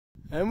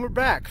And we're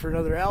back for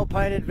another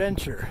alpine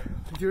adventure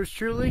with yours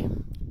truly,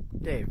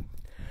 Dave.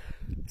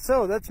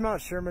 So that's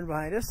Mount Sherman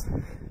behind us.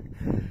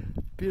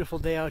 Beautiful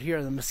day out here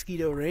on the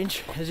Mosquito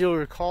Range. As you'll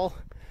recall,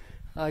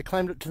 I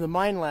climbed up to the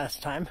mine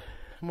last time.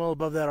 I'm well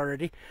above that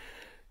already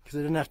because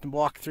I didn't have to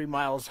walk 3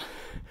 miles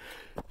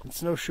and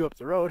snowshoe up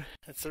the road.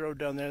 That's the road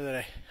down there that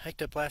I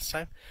hiked up last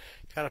time.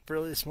 Got up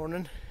early this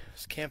morning,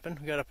 was camping.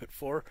 We got up at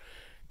 4,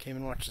 came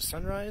and watched the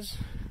sunrise.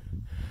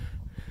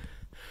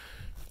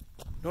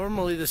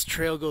 Normally this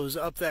trail goes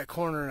up that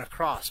corner and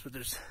across, but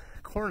there's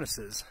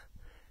cornices.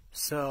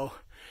 So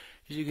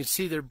as you can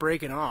see, they're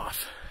breaking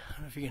off. I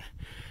don't know if you can.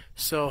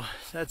 So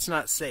that's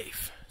not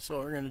safe. So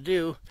what we're going to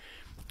do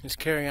is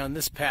carry on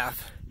this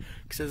path,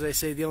 because as I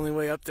say, the only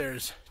way up there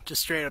is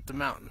just straight up the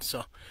mountain.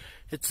 So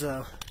it's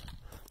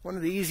one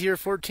of the easier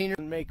 14.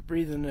 Make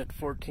breathing at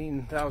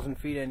 14,000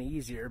 feet any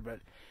easier, but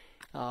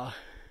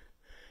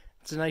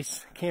it's a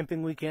nice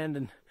camping weekend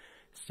and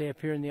stay up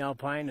here in the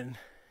Alpine and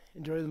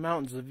enjoy the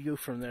mountains. The view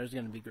from there is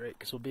going to be great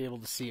because we'll be able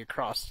to see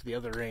across to the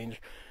other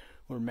range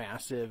where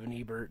Massive and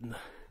Ebert and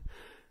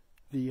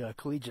the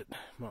Collegiate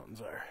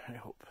Mountains are, I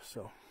hope.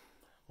 So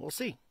we'll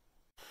see.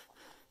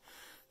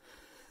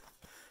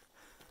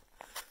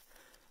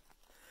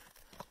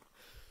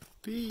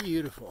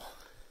 Beautiful.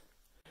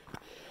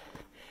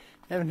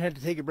 Haven't had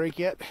to take a break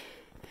yet.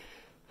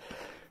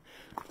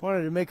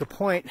 Wanted to make a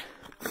point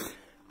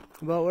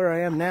about where I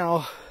am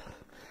now.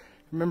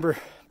 Remember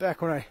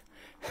back when I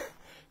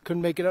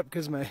couldn't make it up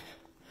because my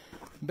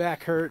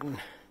back hurt and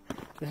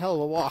a hell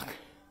of a walk.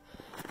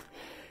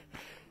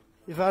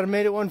 If I'd have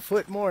made it 1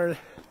 foot more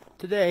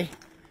today,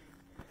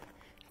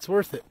 it's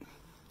worth it.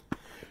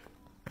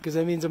 Because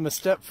that means I'm a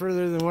step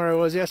further than where I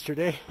was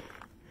yesterday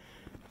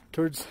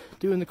towards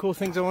doing the cool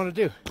things I want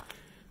to do.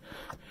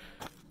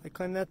 I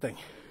climbed that thing.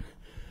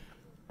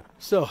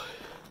 So,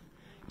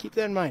 keep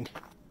that in mind.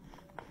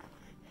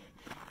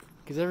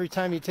 Because every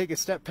time you take a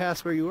step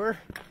past where you were,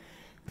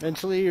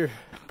 eventually you're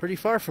pretty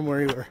far from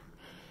where you were.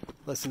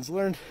 Lessons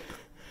learned,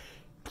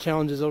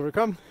 challenges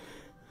overcome.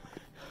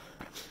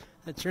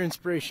 That's your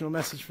inspirational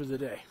message for the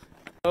day.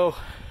 So,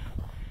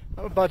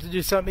 I'm about to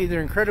do something either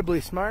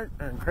incredibly smart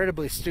or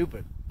incredibly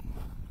stupid.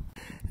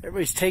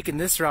 Everybody's taking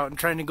this route and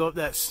trying to go up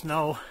that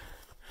snow.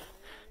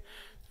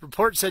 The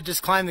report said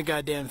just climb the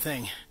goddamn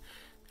thing.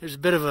 There's a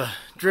bit of a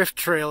drift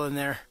trail in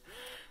there.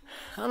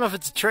 I don't know if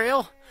it's a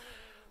trail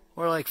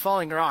or like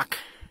falling rock,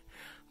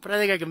 but I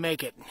think I can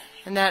make it.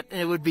 And that,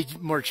 it would be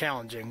more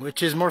challenging,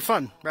 which is more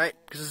fun, right?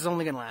 Because it's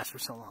only going to last for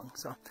so long.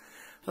 So,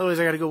 otherwise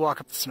I got to go walk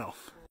up the snow.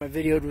 My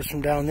video was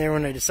from down there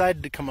when I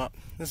decided to come up.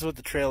 This is what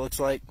the trail looks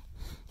like.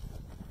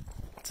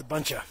 It's a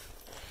bunch of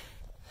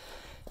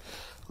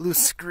loose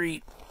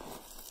screed.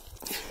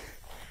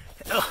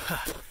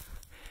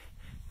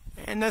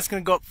 And that's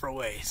going to go up for a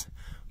ways,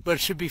 but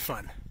it should be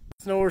fun.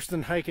 It's no worse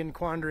than hiking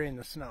Quandary in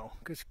the snow,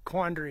 because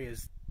Quandary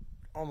is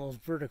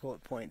almost vertical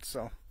at points,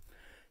 so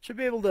should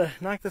be able to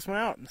knock this one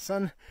out. And the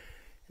sun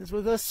is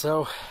with us,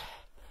 so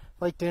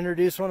I'd like to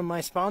introduce one of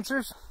my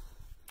sponsors,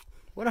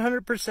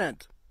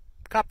 100%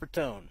 Copper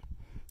Tone,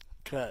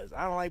 because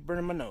I don't like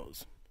burning my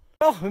nose.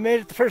 Well, we made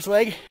it the first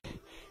leg. It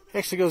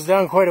actually goes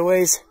down quite a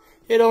ways.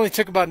 It only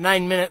took about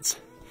 9 minutes.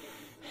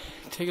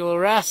 Take a little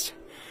rest.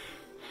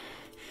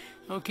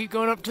 We'll keep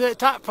going up to that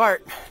top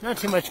part. Not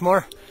too much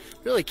more.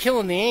 Really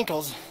killing the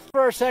ankles.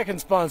 For our second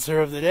sponsor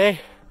of the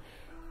day,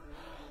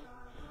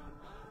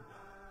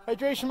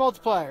 Hydration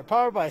Multiplier,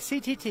 powered by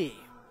CTT.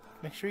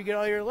 Make sure you get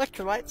all your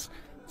electrolytes,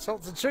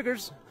 salts and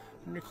sugars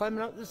when you're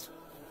climbing up this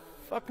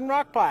fucking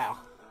rock pile.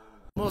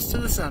 Almost to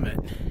the summit.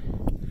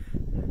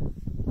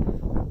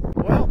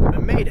 Well, I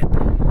made it.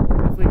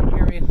 Hopefully you can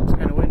hear me. It's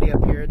kind of windy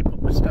up here. I had to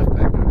put my stuff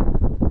back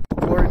on.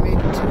 Glory made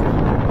it too.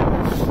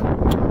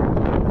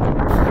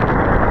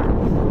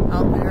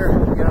 Out there,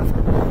 we got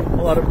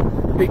a lot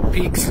of big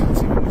peaks.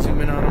 Let's see if we can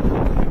zoom in on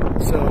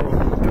them. So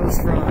it goes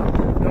from, I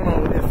don't know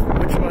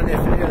which one, if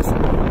it is.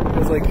 It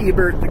goes like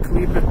Ebert, the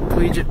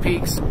Collegiate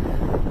Peaks,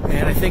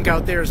 and I think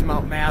out there is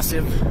Mount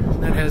Massive.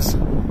 That has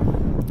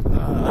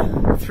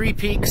 3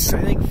 peaks,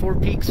 I think 4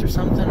 peaks or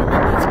something. I mean,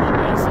 that's Mount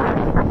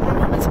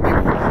Massive. It's a big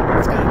one.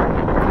 It's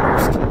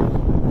got the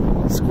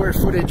most square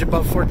footage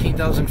above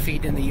 14,000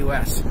 feet in the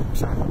U.S.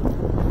 So,